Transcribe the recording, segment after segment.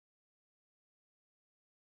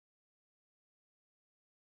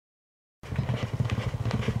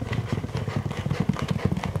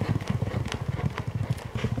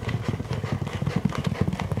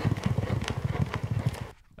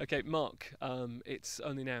Okay, Mark, it's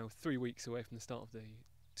only now 3 weeks away from the start of the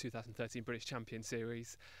 2013 British Champion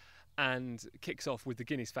Series and kicks off with the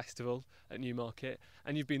Guineas Festival at Newmarket,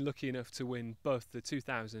 and you've been lucky enough to win both the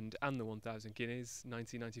 2000 and the 1000 Guineas,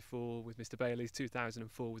 1994 with Mr Baileys,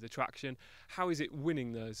 2004 with Attraction. How is it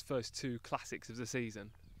winning those first two classics of the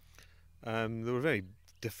season? They were very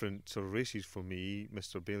different sort of races for me.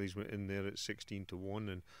 Mr Baileys went in there at 16 to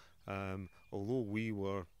 1, and although we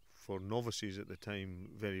were, for novices at the time,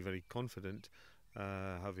 very confident,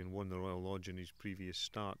 having won the Royal Lodge in his previous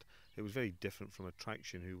start, it was very different from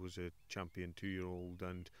Attraction, who was a champion 2-year-old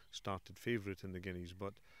and started favourite in the Guineas.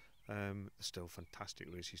 But still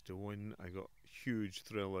fantastic races to win. I got huge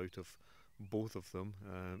thrill out of both of them.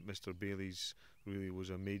 Mr Baileys really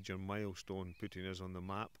was a major milestone, putting us on the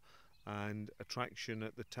map, and Attraction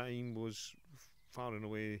at the time was far and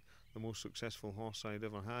away the most successful horse I'd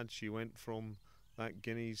ever had. She went from that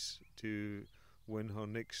Guineas to win her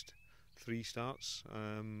next 3 starts,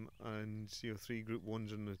 and 3 Group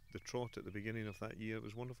 1s in the trot at the beginning of that year. It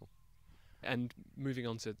was wonderful. And moving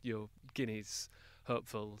on to your Guineas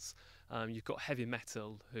hopefuls, you've got Heavy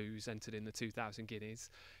Metal, who's entered in the 2000 Guineas.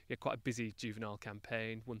 You had quite a busy juvenile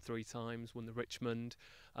campaign, won 3 times, won the Richmond.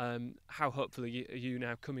 How hopeful are you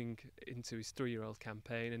now coming into his 3-year-old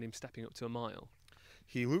campaign and him stepping up to a mile?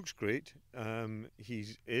 He looks great. He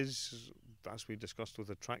is, as we discussed with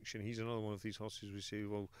Attraction, he's another one of these horses we say,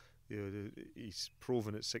 well, he's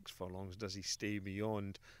proven at 6 furlongs, does he stay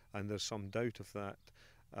beyond? And there's some doubt of that.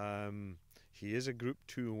 He is a Group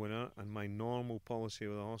 2 winner, and my normal policy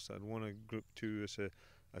with a horse that had won a Group 2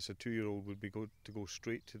 as a 2-year-old would be to go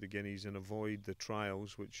straight to the Guineas and avoid the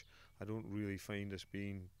trials, which I don't really find as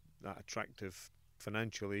being that attractive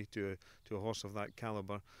financially to a horse of that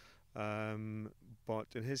calibre. But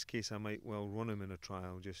in his case, I might well run him in a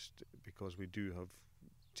trial, just because we do have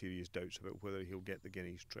serious doubts about whether he'll get the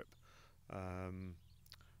Guineas trip.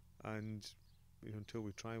 And until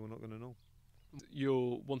we try, we're not going to know.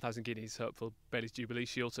 Your 1000 Guineas hopeful, Baileys Jubilee,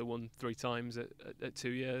 she also won 3 times at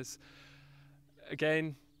 2 years.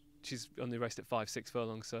 Again, she's only raced at 5-6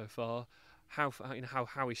 furlongs so far. How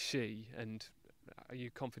is she, and are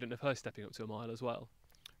you confident of her stepping up to a mile as well?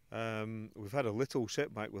 We've had a little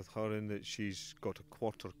setback with her in that she's got a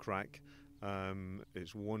quarter crack.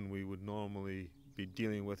 It's one we would normally be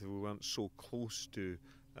dealing with if we weren't so close to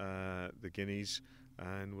the Guineas,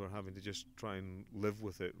 and we're having to just try and live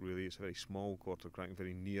with it, really. It's a very small quarter crack,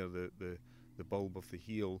 very near the bulb of the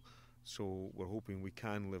heel, so we're hoping we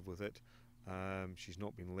can live with it. She's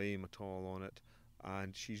not been lame at all on it,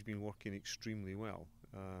 and she's been working extremely well.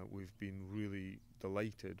 We've been really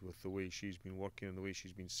delighted with the way she's been working and the way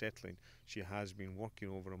she's been settling. She has been working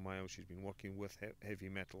over a mile, she's been working with Heavy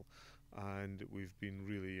Metal, and we've been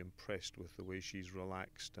really impressed with the way she's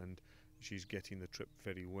relaxed and she's getting the trip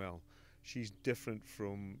very well. She's different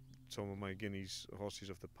from some of my Guineas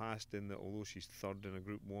horses of the past in that although she's 3rd in a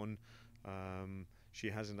Group 1,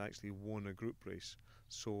 she hasn't actually won a group race.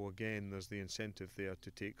 So again, there's the incentive there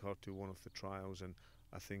to take her to one of the trials, and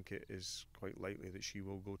I think it is quite likely that she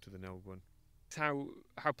will go to the Nelgwyn.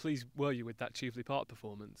 How pleased were you with that Cheveley Park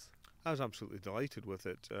performance? I was absolutely delighted with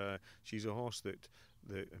it. She's a horse that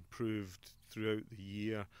improved throughout the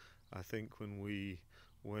year. I think when we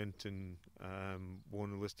went and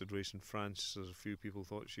won a listed race in France, there's a few people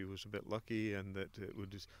thought she was a bit lucky and that it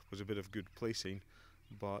was a bit of good placing,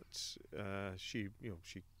 but she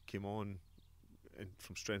came on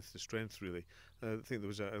from strength to strength, really. I think there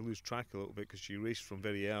was a loose track a little bit because she raced from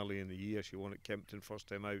very early in the year. She won at Kempton first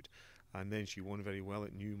time out, and then she won very well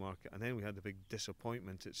at Newmarket, and then we had the big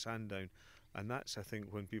disappointment at Sandown, and that's, I think,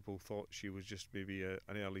 when people thought she was just maybe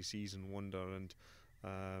an early season wonder, and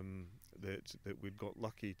that we'd got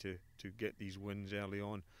lucky to get these wins early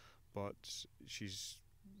on. But she's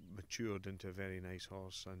matured into a very nice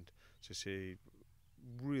horse, and to say,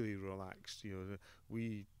 really relaxed.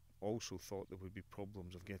 We also thought there would be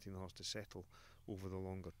problems of getting the horse to settle over the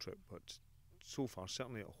longer trip, but so far,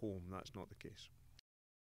 certainly at home, that's not the case.